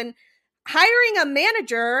possible and hiring a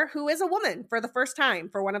manager who is a woman for the first time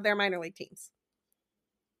for one of their minor league teams?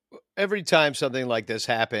 Every time something like this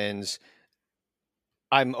happens,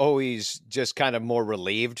 I'm always just kind of more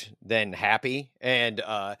relieved than happy. And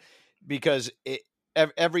because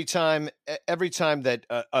every time that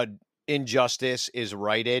a injustice is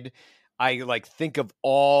righted, I think of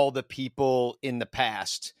all the people in the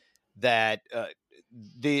past that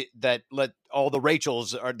let all the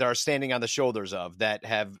Rachels are standing on the shoulders of, that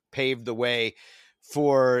have paved the way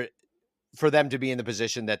for them to be in the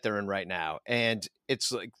position that they're in right now. And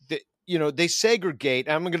it's like, they segregate.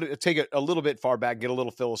 I'm going to take it a little bit far back, get a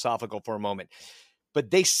little philosophical for a moment,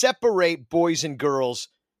 but they separate boys and girls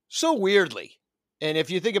so weirdly. And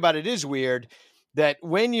if you think about it, it is weird that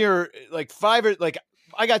when you're like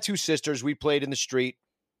I got two sisters, we played in the street.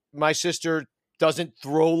 My sister doesn't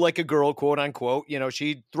throw like a girl, quote unquote.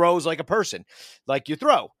 She throws like a person, like you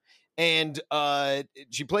throw. And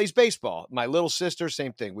she plays baseball. My little sister,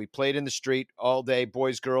 same thing. We played in the street all day,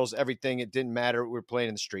 boys, girls, everything. It didn't matter. We were playing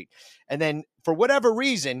in the street. And then for whatever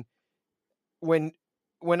reason, when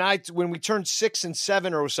we turned 6 and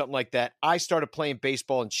 7 or something like that, I started playing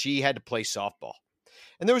baseball and she had to play softball.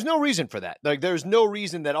 And there was no reason for that. Like, there's no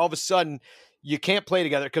reason that all of a sudden you can't play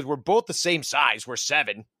together because we're both the same size. We're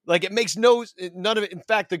 7. Like, it makes none of it. In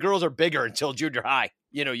fact, the girls are bigger until junior high,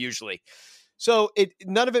 usually. So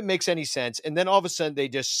none of it makes any sense. And then all of a sudden they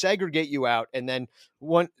just segregate you out. And then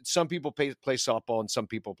some people play softball and some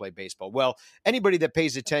people play baseball. Well, anybody that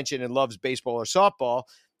pays attention and loves baseball or softball,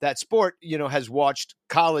 that sport, has watched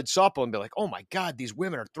college softball and be like, oh my God, these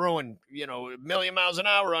women are throwing, a million miles an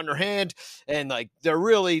hour on their hand. And like, they're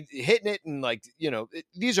really hitting it. And like,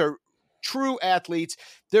 these are true athletes.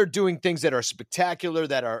 They're doing things that are spectacular,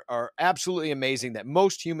 that are absolutely amazing, that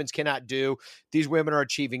most humans cannot do. These women are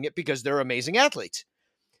achieving it because they're amazing athletes.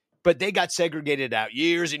 But they got segregated out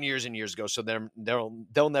years and years and years ago, so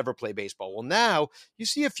they'll never play baseball. Well, now you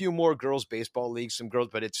see a few more girls' baseball leagues, some girls,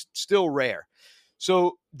 but it's still rare.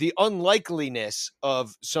 So the unlikeliness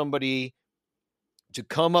of somebody to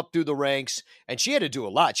come up through the ranks, and she had to do a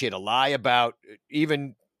lot. She had to lie about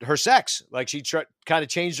even her sex. Like she kind of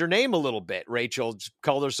changed her name a little bit. Rachel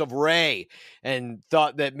called herself Ray and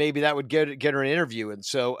thought that maybe that would get her an interview. And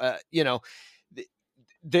so,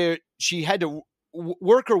 she had to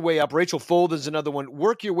work her way up. Rachel Folden's another one.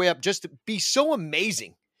 Work your way up just to be so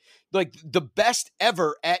amazing. Like the best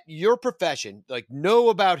ever at your profession, like know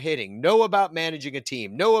about hitting, know about managing a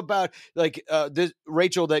team, know about like this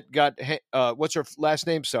Rachel that got what's her last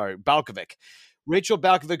name? Sorry, Balkovic. Rachel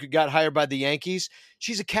Balkovic got hired by the Yankees.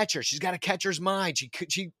 She's a catcher. She's got a catcher's mind.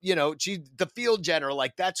 She's the field general.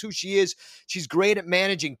 Like that's who she is. She's great at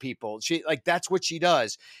managing people. That's what she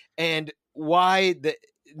does. And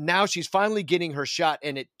now she's finally getting her shot,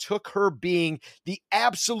 and it took her being the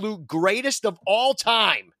absolute greatest of all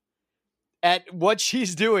time at what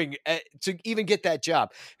she's doing to even get that job.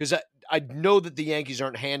 Because I know that the Yankees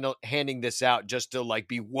aren't handing this out just to like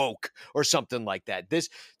be woke or something like that.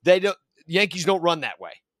 Yankees don't run that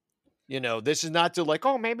way. This is not to like,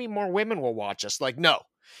 oh, maybe more women will watch us. Like, no,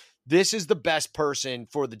 this is the best person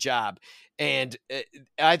for the job. And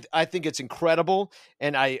I think it's incredible.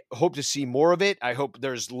 And I hope to see more of it. I hope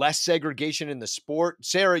there's less segregation in the sport.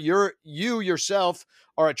 Sarah, you yourself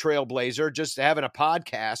are a trailblazer, just having a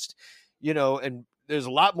podcast. And there's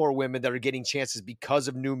a lot more women that are getting chances because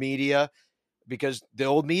of new media, because the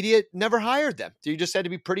old media never hired them. You just had to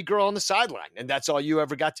be pretty girl on the sideline, and that's all you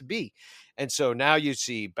ever got to be. And so now you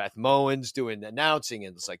see Beth Mowins doing the announcing,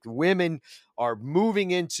 and it's like women are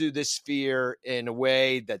moving into this sphere in a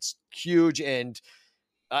way that's huge. And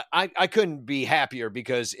I couldn't be happier,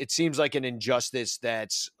 because it seems like an injustice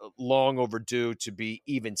that's long overdue to be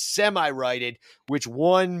even semi-righted, which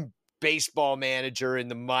one baseball manager in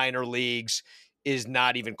the minor leagues is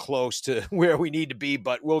not even close to where we need to be,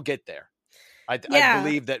 but we'll get there. I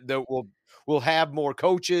believe that we'll have more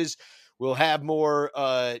coaches, we'll have more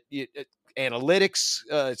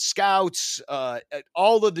analytics, scouts,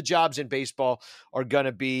 all of the jobs in baseball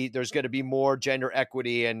there's going to be more gender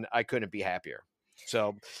equity, and I couldn't be happier.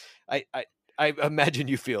 So I imagine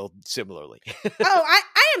you feel similarly. I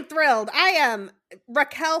am thrilled.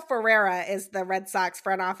 Raquel Ferreira is the Red Sox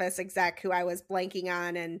front office exec who I was blanking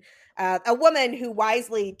on, and a woman who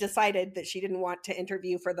wisely decided that she didn't want to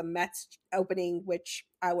interview for the Mets opening, which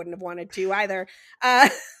I wouldn't have wanted to either. I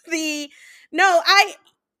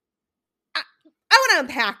want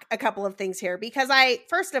to unpack a couple of things here, because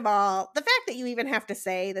first of all, the fact that you even have to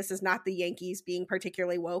say this is not the Yankees being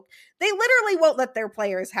particularly woke, they literally won't let their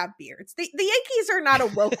players have beards. The Yankees are not a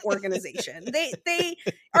woke organization. They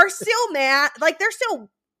are still mad. Like, they're still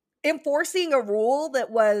enforcing a rule that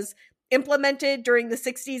was implemented during the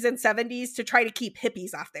 60s and 70s to try to keep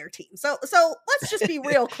hippies off their team. So let's just be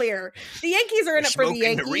real clear. The Yankees are in it for the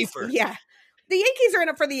Yankees. Yeah. The Yankees are in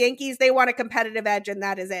it for the Yankees. They want a competitive edge, and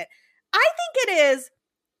that is it. I think it is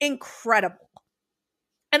incredible.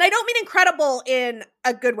 And I don't mean incredible in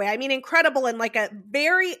a good way. I mean incredible in like a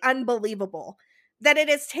very unbelievable that it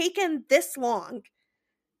has taken this long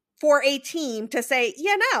for a team to say,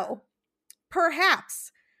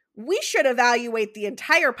 perhaps we should evaluate the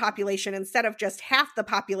entire population instead of just half the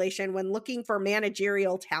population when looking for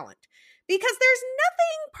managerial talent. Because there's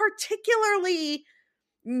nothing particularly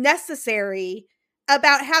necessary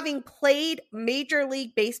about having played Major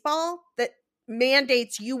League Baseball that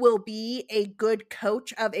mandates you will be a good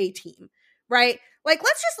coach of a team, right? Like,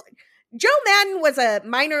 Joe Madden was a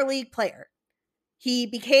minor league player. He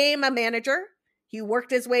became a manager. He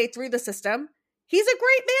worked his way through the system. He's a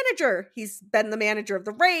great manager. He's been the manager of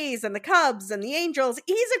the Rays and the Cubs and the Angels.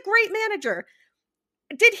 He's a great manager.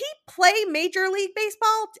 Did he play Major League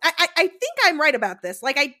Baseball? I think I'm right about this.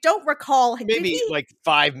 Like, I don't recall. Maybe like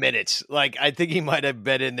 5 minutes. Like, I think he might have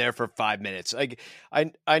been in there for 5 minutes. Like,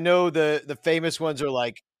 I know the famous ones are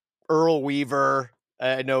like Earl Weaver.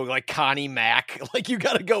 I know like Connie Mack. Like, you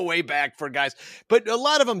got to go way back for guys. But a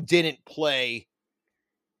lot of them didn't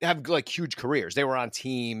have like huge careers. They were on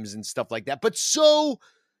teams and stuff like that. But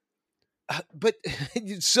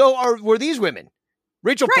were these women.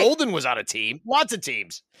 Rachel Bolden was on a team, lots of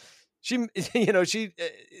teams. This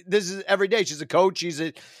is every day. She's a coach.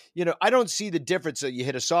 I don't see the difference that you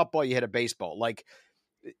hit a softball, you hit a baseball. Like,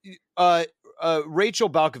 Rachel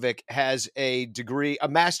Balkovic has a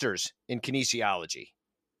master's in kinesiology.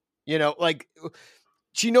 Like,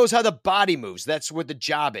 she knows how the body moves. That's what the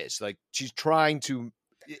job is. Like, she's trying to,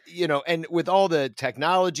 and with all the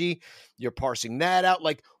technology, you're parsing that out.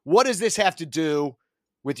 Like, what does this have to do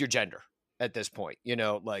with your gender? At this point,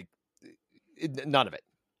 none of it.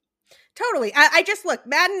 Totally. I just look,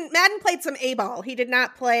 Madden played some A-ball. He did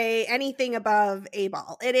not play anything above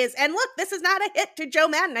A-ball. It is, and look, this is not a hit to Joe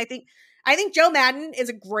Madden. I think Joe Madden is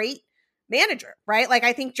a great manager, right? Like,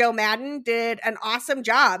 I think Joe Madden did an awesome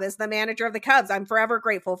job as the manager of the Cubs. I'm forever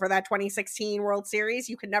grateful for that 2016 World Series.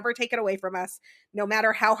 You can never take it away from us, no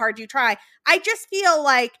matter how hard you try. I just feel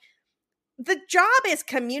like the job is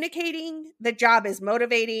communicating, the job is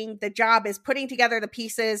motivating, the job is putting together the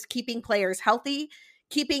pieces, keeping players healthy,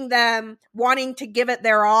 keeping them wanting to give it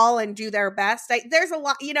their all and do their best. There's a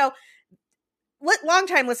lot,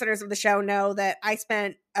 longtime listeners of the show know that I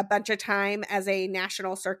spent a bunch of time as a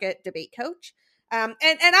national circuit debate coach. And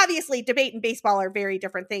obviously debate and baseball are very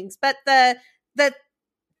different things, but the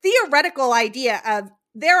theoretical idea of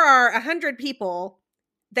there are 100 people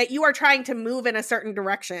that you are trying to move in a certain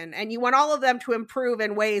direction, and you want all of them to improve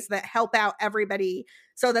in ways that help out everybody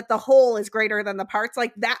so that the whole is greater than the parts.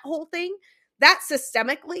 Like, that whole thing, that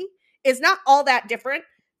systemically is not all that different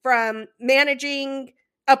from managing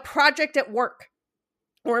a project at work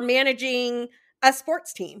or managing a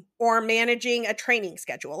sports team or managing a training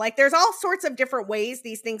schedule. Like, there's all sorts of different ways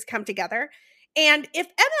these things come together. And if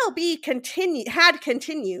MLB had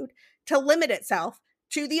continued to limit itself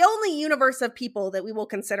to the only universe of people that we will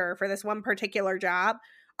consider for this one particular job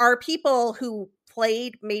are people who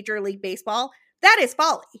played Major League Baseball, that is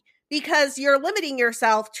folly, because you're limiting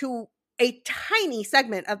yourself to a tiny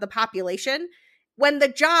segment of the population when the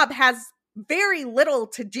job has very little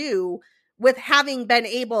to do with having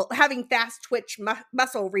fast twitch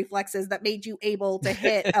muscle reflexes that made you able to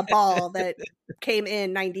hit a ball that came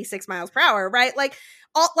in 96 miles per hour, right? Like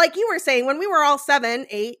you were saying, when we were all 7,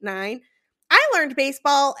 8, 9, I learned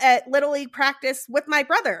baseball at Little League practice with my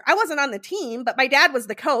brother. I wasn't on the team, but my dad was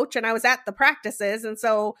the coach and I was at the practices. And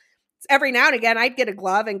so every now and again, I'd get a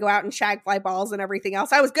glove and go out and shag fly balls and everything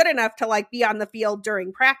else. I was good enough to be on the field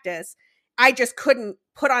during practice. I just couldn't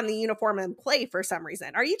put on the uniform and play for some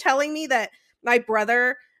reason. Are you telling me that my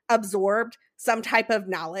brother absorbed some type of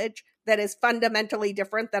knowledge that is fundamentally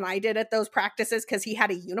different than I did at those practices because he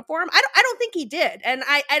had a uniform? I don't think he did. And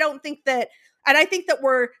I think that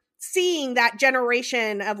we're seeing that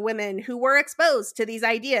generation of women who were exposed to these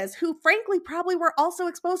ideas, who frankly probably were also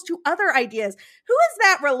exposed to other ideas. Who is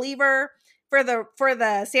that reliever for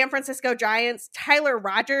the San Francisco Giants? Tyler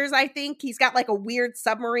Rogers, I think. He's got like a weird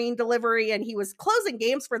submarine delivery and he was closing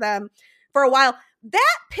games for them for a while.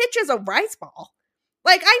 That pitch is a rice ball.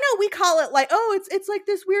 Like, I know we call it like, oh, it's like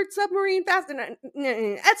this weird submarine fast.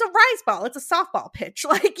 It's a rice ball. It's a softball pitch.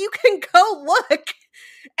 Like, you can go look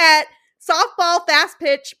at softball fast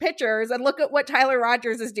pitch pitchers and look at what Tyler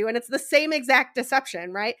Rogers is doing. It's the same exact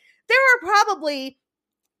deception, right? There are probably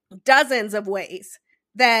dozens of ways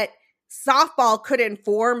that softball could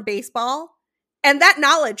inform baseball, and that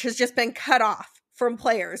knowledge has just been cut off from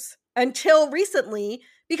players until recently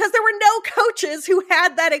because there were no coaches who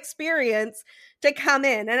had that experience to come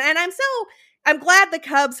in. And I'm glad the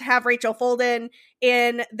Cubs have Rachel Folden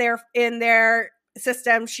in their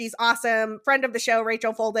system. She's awesome. Friend of the show,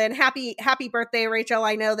 Rachel Folden. Happy birthday, Rachel.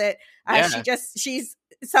 I know that she's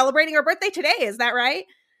celebrating her birthday today. Is that right?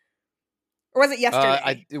 Or was it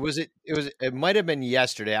yesterday? It might have been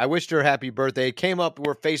yesterday. I wished her happy birthday. It came up,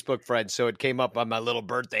 we're Facebook friends, so it came up on my little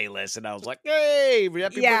birthday list, and I was like, hey,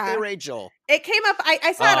 happy birthday, Rachel. It came up,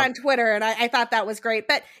 I saw it on Twitter, and I thought that was great.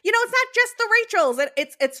 But, it's not just the Rachels.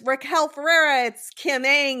 It's Raquel Ferreira, it's Kim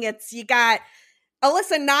Ng, you got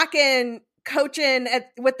Alyssa Knockin coaching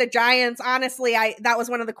with the Giants. Honestly, that was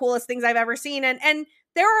one of the coolest things I've ever seen. And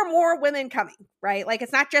there are more women coming, right? Like,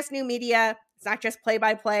 it's not just new media. It's not just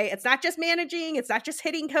play-by-play. It's not just managing. It's not just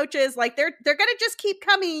hitting coaches. Like, they're going to just keep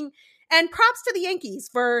coming. And props to the Yankees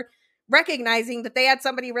for recognizing that they had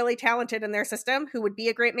somebody really talented in their system who would be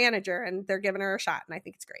a great manager, and they're giving her a shot. And I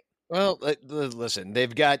think it's great. Well, listen,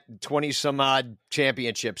 they've got 20 some odd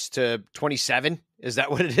championships to 27. Is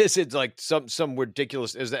that what it is? It's like some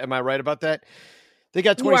ridiculous. Am I right about that? They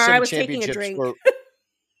got 27 championships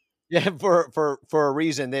for a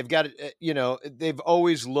reason. They've got, they've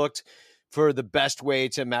always looked for the best way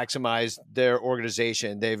to maximize their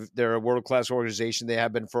organization. They're a world-class organization. They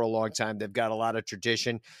have been for a long time. They've got a lot of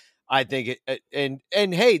tradition. I think and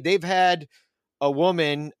hey, they've had a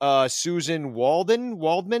woman, Susan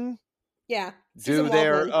Waldman, do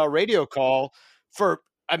their radio call for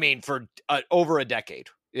over a decade,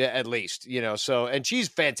 at least, so, and she's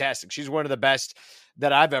fantastic. She's one of the best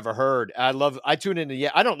that I've ever heard. I tune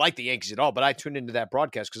into, I don't like the Yankees at all, but I tune into that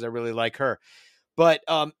broadcast because I really like her. But,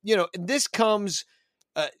 this comes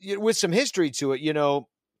with some history to it.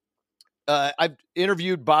 I've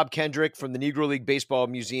interviewed Bob Kendrick from the Negro League Baseball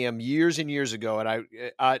Museum years and years ago.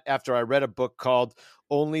 And after I read a book called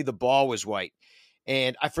Only the Ball Was White.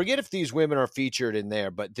 And I forget if these women are featured in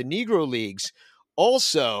there, but the Negro Leagues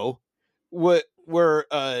also were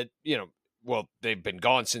they've been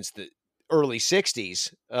gone since the early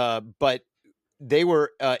 60s, but they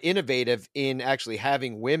were innovative in actually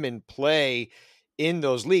having women play in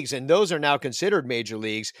those leagues, and those are now considered major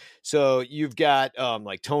leagues. So you've got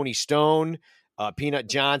like Tony Stone, Peanut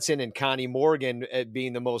Johnson, and Connie Morgan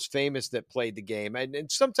being the most famous that played the game.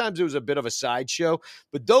 And sometimes it was a bit of a sideshow,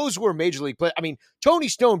 but those were major league play. I mean, Tony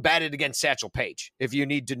Stone batted against Satchel Paige, if you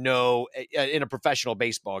need to know, in a professional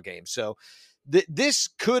baseball game. So this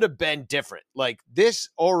could have been different. Like, this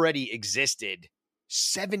already existed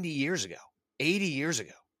 70 years ago, 80 years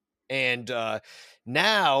ago. And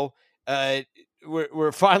now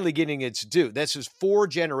we're finally getting its due. This is 4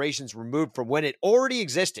 generations removed from when it already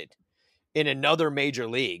existed in another major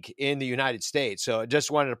league in the United States. So I just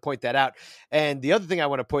wanted to point that out. And the other thing I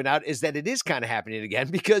want to point out is that it is kind of happening again,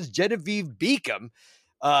 because Genevieve Beacom,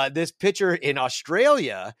 this pitcher in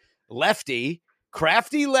Australia, lefty,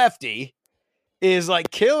 crafty lefty, is like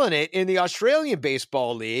killing it in the Australian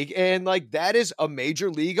Baseball League. And like, that is a major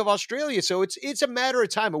league of Australia. So it's a matter of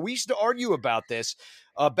time. And we used to argue about this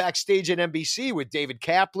backstage at NBC with David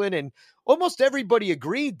Kaplan, and almost everybody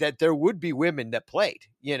agreed that there would be women that played,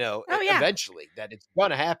 eventually, that it's going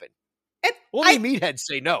to happen. Only meatheads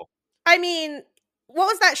say no. I mean, what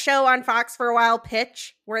was that show on Fox for a while,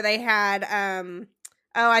 Pitch, where they had,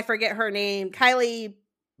 I forget her name, Kylie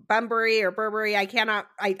Bunbury or Burberry. I'm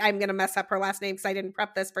going to mess up her last name because I didn't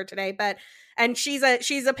prep this for today, and she's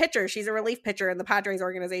a pitcher. She's a relief pitcher in the Padres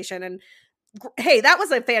organization. And hey, that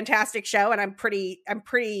was a fantastic show. And I'm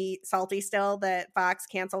pretty salty still that Fox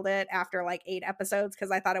canceled it after like 8 episodes,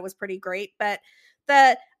 because I thought it was pretty great. But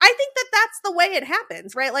I think that that's the way it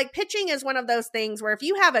happens, right? Like, pitching is one of those things where if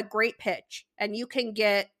you have a great pitch and you can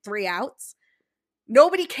get 3 outs,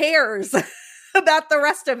 nobody cares about the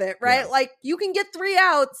rest of it, right? Yeah. Like, you can get 3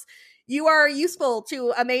 outs, you are useful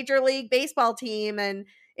to a Major League Baseball team. And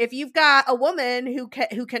if you've got a woman who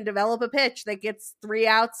can develop a pitch that gets 3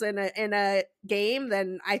 outs in a game,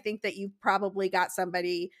 then I think that you've probably got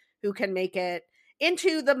somebody who can make it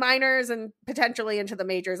into the minors and potentially into the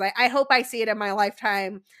majors. I hope I see it in my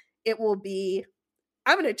lifetime. It will be,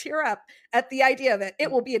 I'm going to tear up at the idea of it.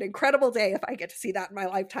 It will be an incredible day if I get to see that in my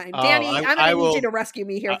lifetime. Danny, I'm going to need you to rescue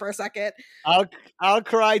me here for a second. I'll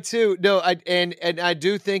cry too. No, and I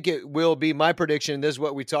do think it will be, my prediction, this is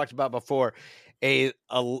what we talked about before, I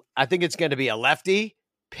think it's going to be a lefty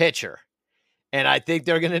pitcher. And I think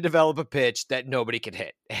they're going to develop a pitch that nobody can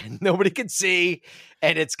hit and nobody can see.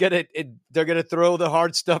 And they're going to throw the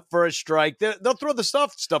hard stuff for a strike. They'll throw the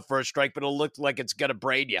soft stuff for a strike, but it'll look like it's going to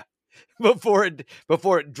brain you before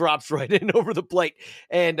it drops right in over the plate.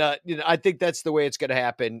 And, I think that's the way it's going to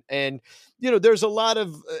happen. And, there's a lot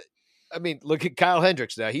of, look at Kyle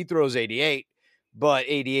Hendricks now. He throws 88, but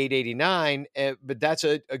 88, 89. But that's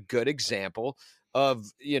a good example of,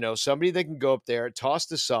 somebody that can go up there, toss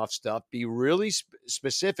the soft stuff, be really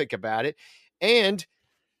specific about it. And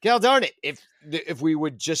gal darn it, if we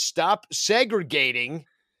would just stop segregating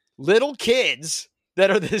little kids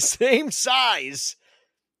that are the same size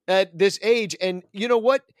at this age. And you know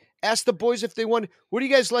what? Ask the boys if they want. What do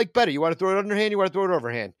you guys like better? You want to throw it underhand? You want to throw it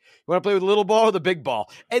overhand? You want to play with the little ball or the big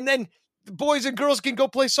ball? And then the boys and girls can go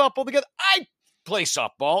play softball together. I play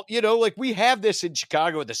softball, like we have this in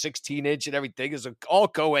Chicago with the 16-inch and everything. Is all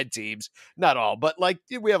co-ed teams, not all, but like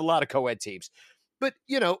we have a lot of co-ed teams. But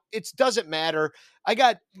it doesn't matter. I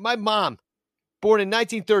got my mom, born in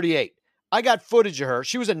 1938. I got footage of her.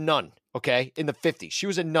 She was a nun, okay, in the 50s. She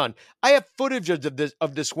was a nun. I have footage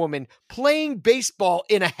of this woman playing baseball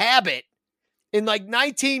in a habit in like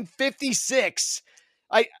 1956.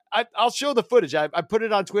 I'll show the footage. I put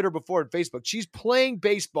it on Twitter before and Facebook. She's playing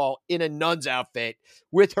baseball in a nun's outfit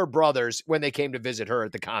with her brothers when they came to visit her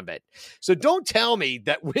at the convent. So don't tell me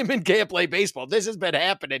that women can't play baseball. This has been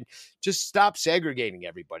happening. Just stop segregating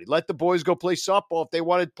everybody. Let the boys go play softball if they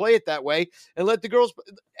want to play it that way, and let the girls,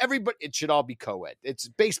 everybody, it should all be co-ed. It's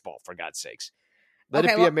baseball, for God's sakes. Let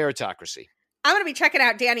it be a meritocracy. I'm going to be checking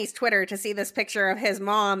out Danny's Twitter to see this picture of his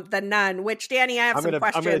mom, the nun, which, Danny, I have some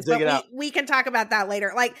questions, but we can talk about that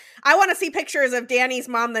later. Like, I want to see pictures of Danny's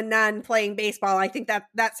mom, the nun, playing baseball. I think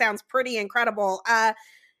that sounds pretty incredible.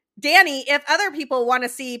 Danny, if other people want to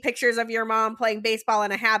see pictures of your mom playing baseball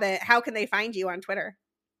in a habit, how can they find you on Twitter?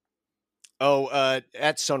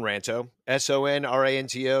 At Sonranto,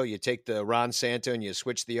 SONRANTO. You take the Ron Santo and you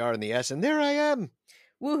switch the R and the S, and there I am.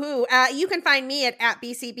 Woohoo. You can find me at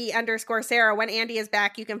BCB_Sarah. When Andy is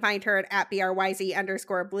back, you can find her at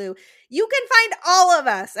BRYZ_Blue. You can find all of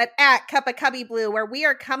us at Cup of Cubby Blue, where we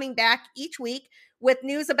are coming back each week with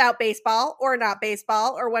news about baseball or not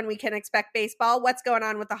baseball, or when we can expect baseball, what's going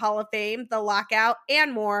on with the Hall of Fame, the lockout,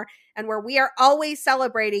 and more, and where we are always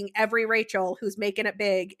celebrating every Rachel who's making it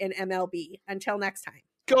big in MLB. Until next time.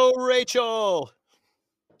 Go, Rachel!